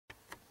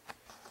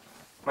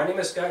My name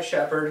is Scott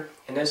Shepard,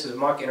 and this is a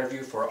mock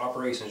interview for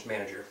Operations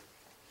Manager.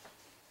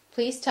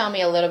 Please tell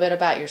me a little bit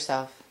about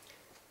yourself.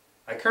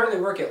 I currently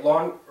work at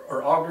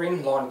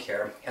All-Green Lawn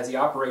Care as the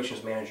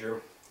Operations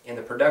Manager in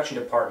the production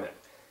department.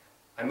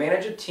 I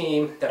manage a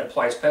team that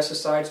applies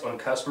pesticides on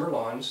customer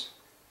lawns.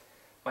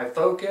 My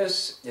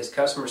focus is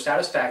customer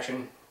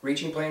satisfaction,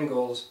 reaching plan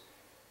goals,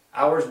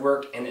 hours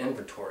worked, and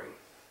inventory.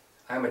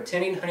 I am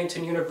attending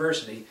Huntington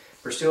University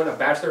pursuing a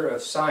Bachelor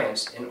of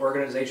Science in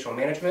Organizational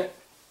Management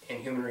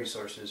and Human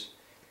Resources.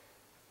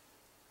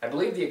 I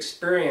believe the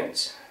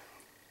experience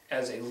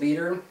as a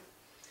leader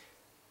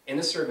in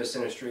the service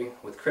industry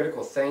with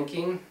critical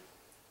thinking,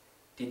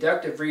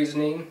 deductive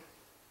reasoning,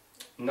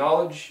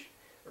 knowledge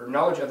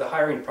of the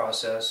hiring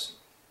process,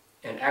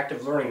 and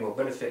active learning will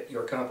benefit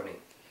your company.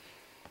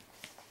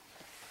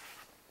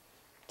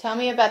 Tell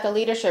me about the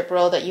leadership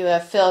role that you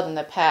have filled in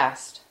the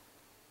past.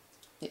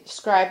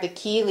 Describe the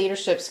key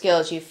leadership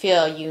skills you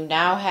feel you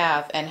now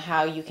have and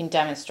how you can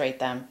demonstrate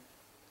them.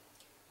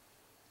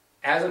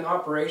 As an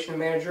operation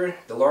manager,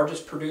 the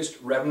largest produced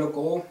revenue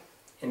goal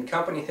in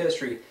company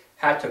history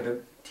had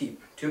to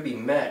be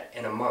met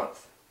in a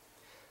month.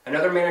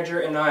 Another manager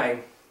and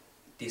I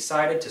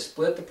decided to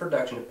split the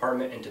production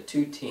department into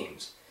two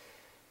teams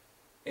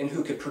and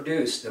who could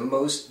produce the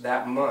most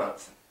that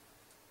month.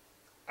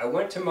 I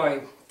went to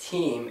my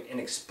team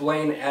and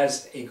explained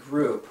as a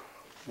group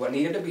what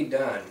needed to be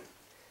done.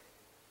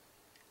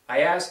 I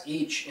asked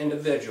each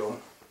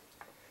individual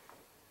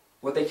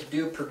what they could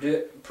do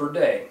per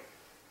day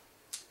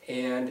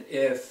and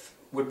if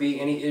would be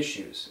any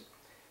issues.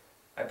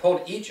 I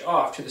pulled each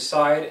off to the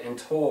side and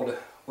told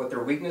what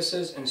their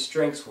weaknesses and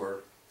strengths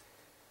were.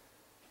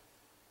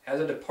 As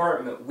a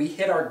department, we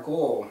hit our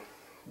goal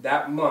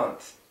that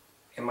month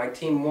and my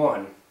team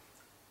won.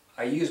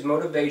 I used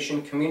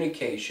motivation,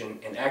 communication,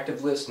 and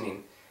active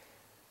listening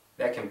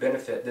that can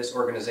benefit this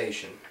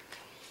organization.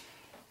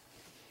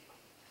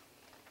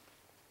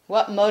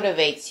 What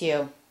motivates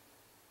you?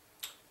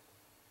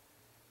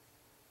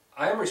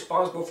 I am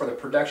responsible for the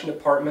production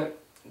department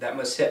that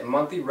must hit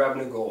monthly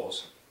revenue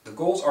goals. The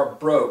goals are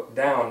broke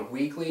down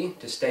weekly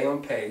to stay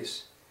on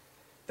pace.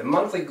 The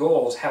monthly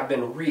goals have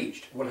been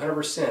reached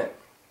 100%.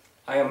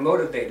 I am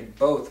motivated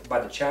both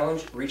by the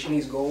challenge reaching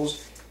these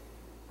goals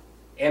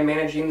and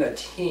managing the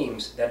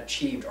teams that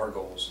achieved our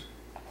goals.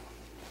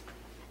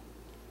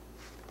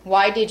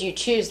 Why did you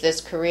choose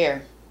this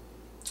career?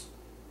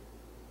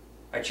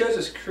 I chose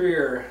this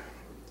career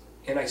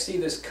and I see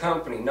this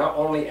company not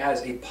only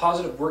as a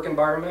positive work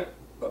environment,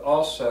 but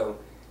also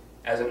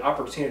as an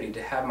opportunity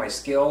to have my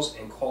skills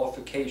and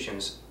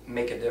qualifications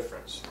make a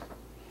difference.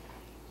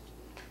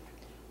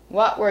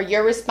 What were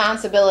your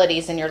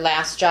responsibilities in your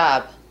last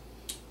job?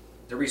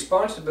 The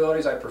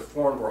responsibilities I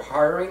performed were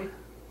hiring,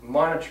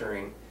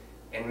 monitoring,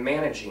 and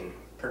managing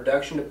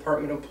production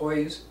department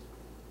employees.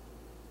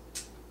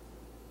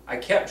 I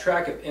kept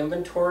track of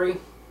inventory,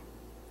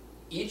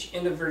 each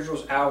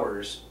individual's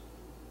hours,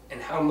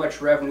 and how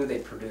much revenue they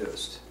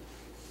produced.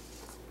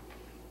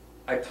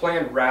 I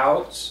planned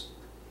routes,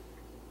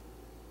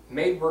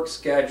 made work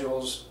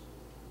schedules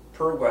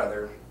per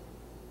weather,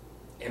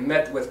 and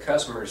met with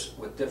customers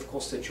with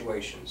difficult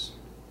situations.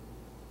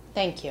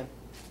 Thank you.